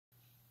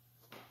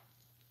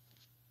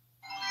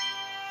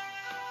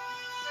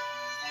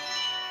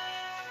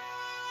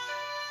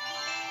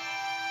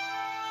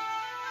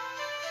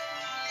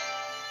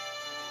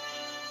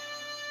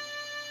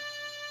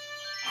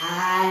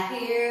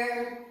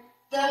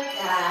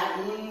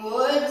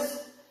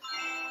cottonwoods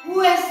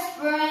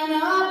whispering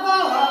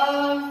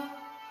above.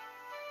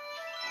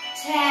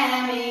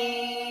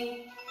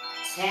 Tammy,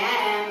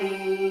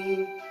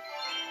 Tammy,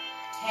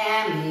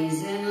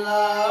 Tammy's in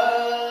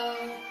love.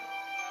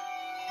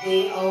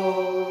 The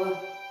old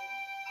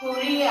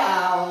hooty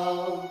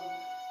owl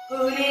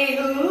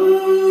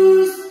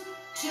hooty-hoos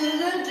to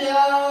the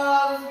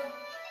dove.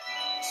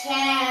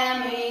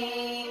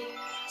 Tammy,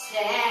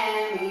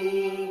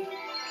 Tammy,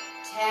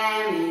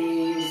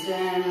 Tammy's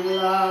in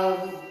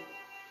love.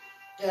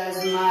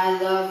 Does my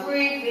love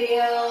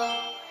reveal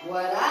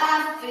what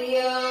I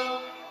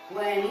feel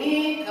when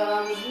he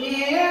comes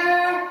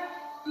near?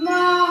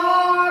 My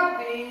heart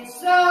beats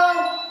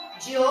so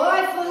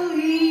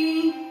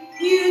joyfully,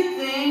 you'd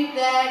think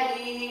that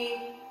he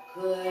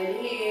could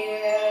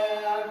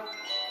hear.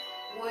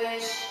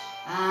 Wish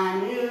I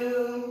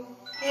knew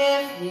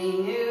if he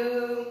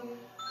knew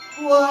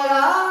what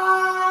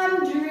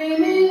I'm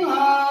dreaming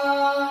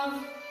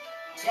of.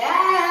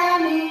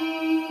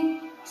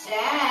 Tammy,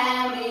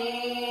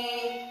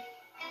 Tammy,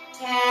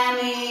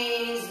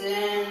 Tammy's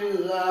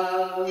in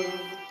love.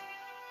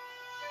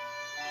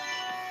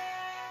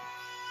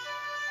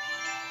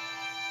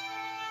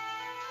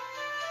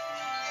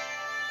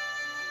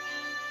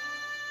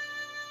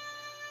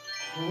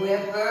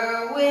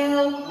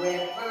 Whippoorwill,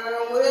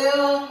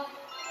 whippoorwill,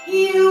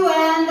 you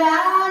and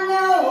I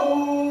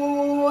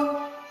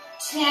know.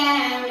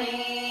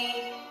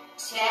 Tammy,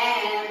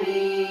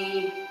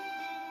 Tammy,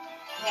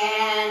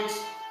 can't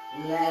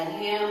let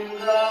him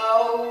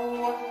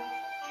go.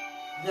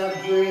 The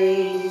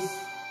breeze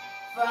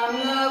from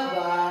the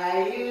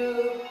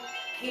bayou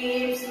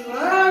keeps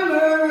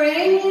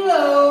murmuring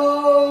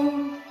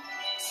low.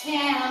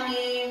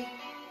 Tammy,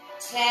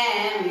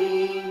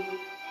 Tammy,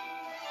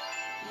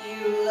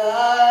 you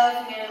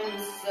love him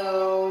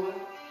so.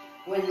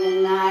 When the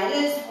night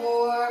is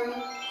warm,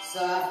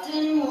 soft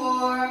and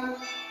warm,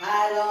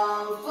 I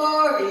long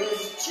for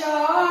his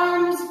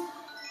charms.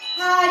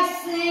 I'd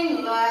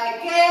sing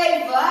like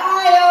a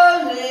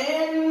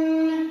violin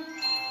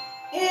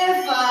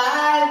if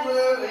I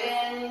were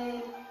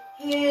in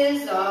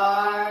his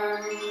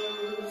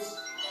arms.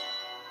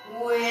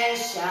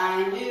 Wish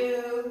I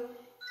knew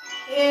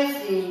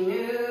if he knew